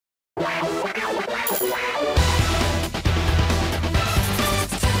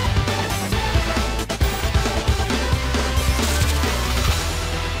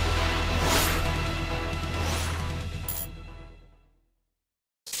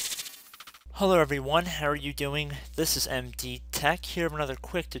Hello everyone, how are you doing? This is MD Tech here with another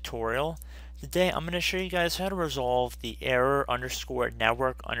quick tutorial. Today I'm going to show you guys how to resolve the error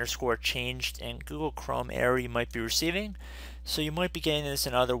 _network _changed in Google Chrome error you might be receiving. So you might be getting this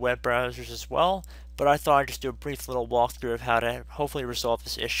in other web browsers as well, but I thought I'd just do a brief little walkthrough of how to hopefully resolve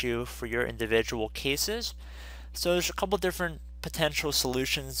this issue for your individual cases. So there's a couple different potential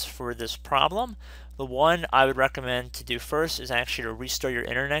solutions for this problem. The one I would recommend to do first is actually to restart your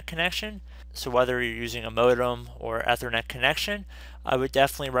internet connection. So whether you're using a modem or Ethernet connection, I would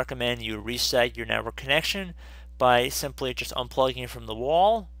definitely recommend you reset your network connection by simply just unplugging it from the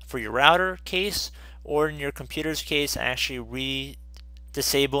wall for your router case, or in your computer's case, actually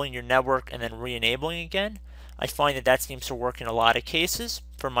disabling your network and then re-enabling again. I find that seems to work in a lot of cases,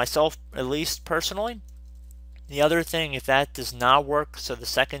 for myself at least personally. The other thing, if that does not work, so the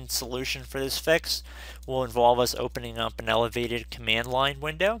second solution for this fix will involve us opening up an elevated command line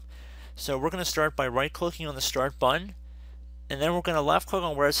window. So we're going to start by right-clicking on the Start button, and then we're going to left-click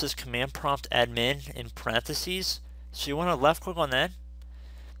on where it says Command Prompt Admin in parentheses. So you want to left-click on that.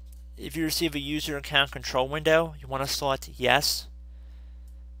 If you receive a user account control window, you want to select Yes.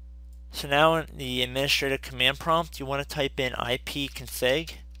 So now in the administrative command prompt, you want to type in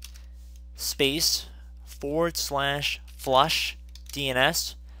ipconfig space /flushdns.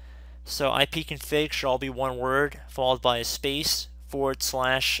 So ipconfig should all be one word followed by a space / and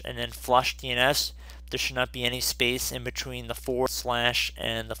then flushdns. There should not be any space in between the /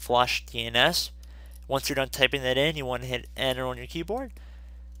 and the flushdns. Once you're done typing that in, you want to hit enter on your keyboard.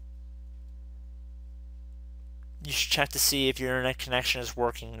 You should check to see if your internet connection is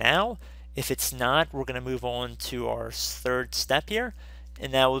working now. If it's not, we're going to move on to our third step here,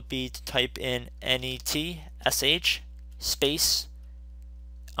 and that would be to type in netsh space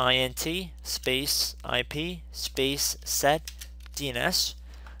int space ip space set DNS.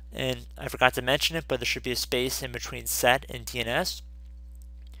 And I forgot to mention it, but there should be a space in between set and DNS.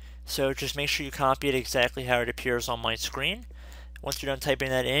 So just make sure you copy it exactly how it appears on my screen. Once you're done typing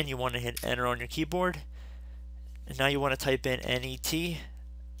that in, you want to hit enter on your keyboard. And now you want to type in netsh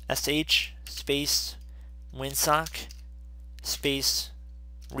space winsock space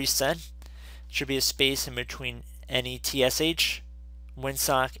reset. Should be a space in between netsh,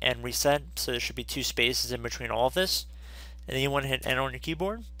 winsock, and reset. So there should be two spaces in between all of this. And then you want to hit enter on your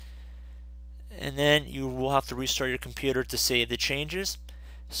keyboard. And then you will have to restart your computer to save the changes.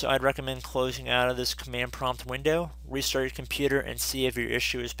 So I'd recommend closing out of this command prompt window, restart your computer, and see if your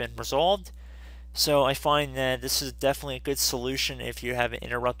issue has been resolved. So I find that this is definitely a good solution if you have an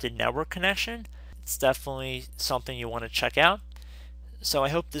interrupted network connection. It's definitely something you want to check out. So I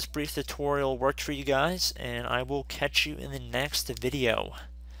hope this brief tutorial worked for you guys, and I will catch you in the next video.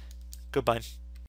 Goodbye.